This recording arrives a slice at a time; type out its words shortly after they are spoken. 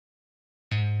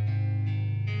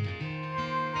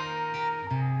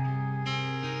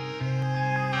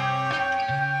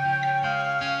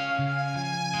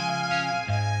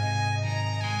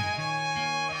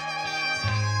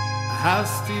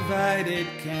house divided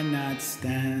cannot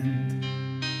stand.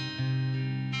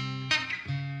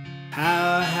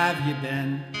 How have you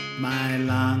been, my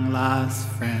long-lost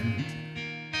friend?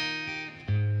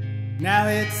 Now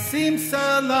it seems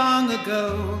so long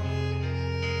ago.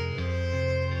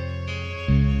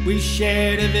 We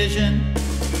shared a vision,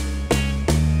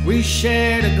 we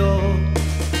shared a goal.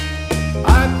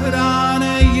 I put on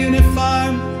a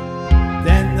uniform,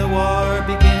 then the war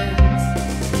begins.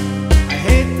 I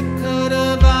hate the coat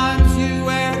of arms you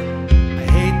wear, I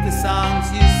hate the songs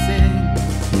you sing,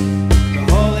 the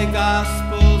holy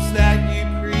gospels that you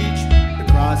preach, the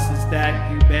crosses that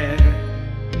you bear,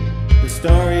 the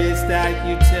stories that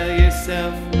you tell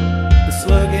yourself, the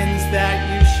slogans that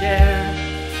you share.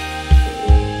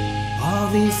 All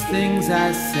these things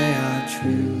I say are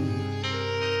true.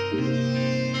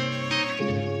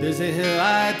 There's a hill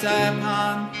I die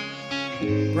upon,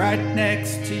 right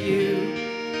next to you.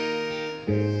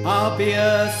 I'll be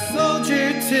a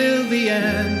soldier till the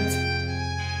end.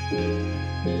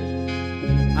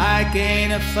 I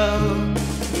gain a foe,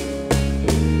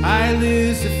 I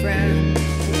lose a friend.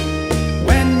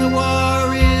 When the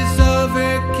war is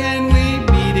over, can we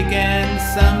meet again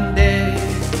someday?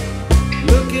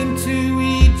 Look into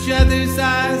each other's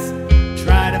eyes,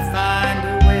 try to find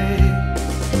a way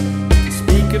to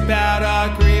speak about our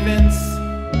grievance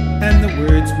and the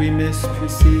words we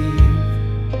misperceive,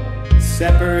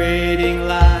 separating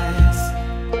lies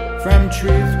from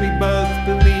truth we both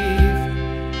believe.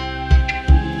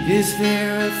 Is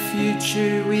there a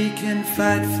future we can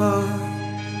fight for?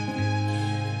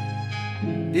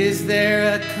 Is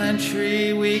there a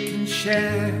country we can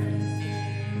share?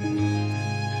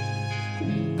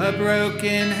 A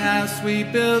broken house we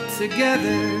built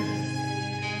together,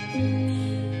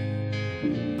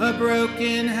 a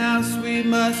broken house we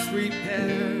must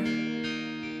repair.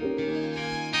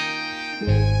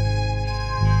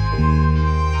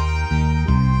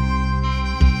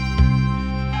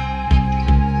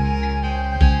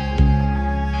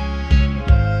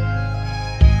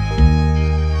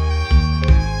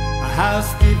 A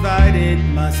house divided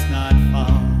must not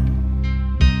fall.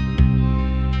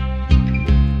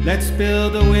 Let's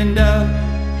build a window,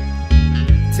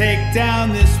 take down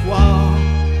this wall.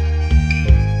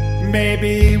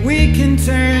 Maybe we can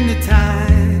turn the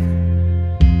tide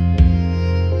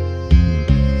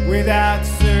without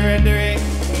surrendering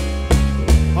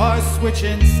or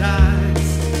switching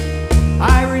sides.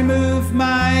 I remove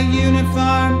my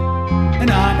uniform,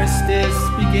 an armistice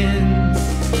begins.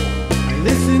 I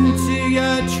listen to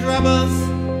your troubles,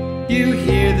 you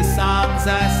hear the songs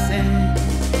I sing.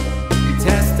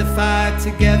 Testify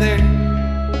together,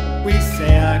 we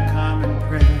say our common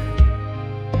prayer.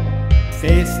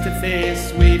 Face to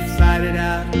face we fight it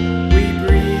out, we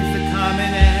breathe the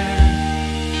common air.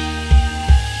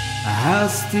 A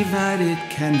house divided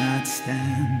cannot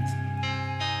stand.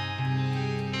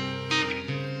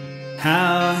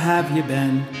 How have you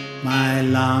been, my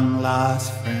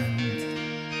long-lost friend?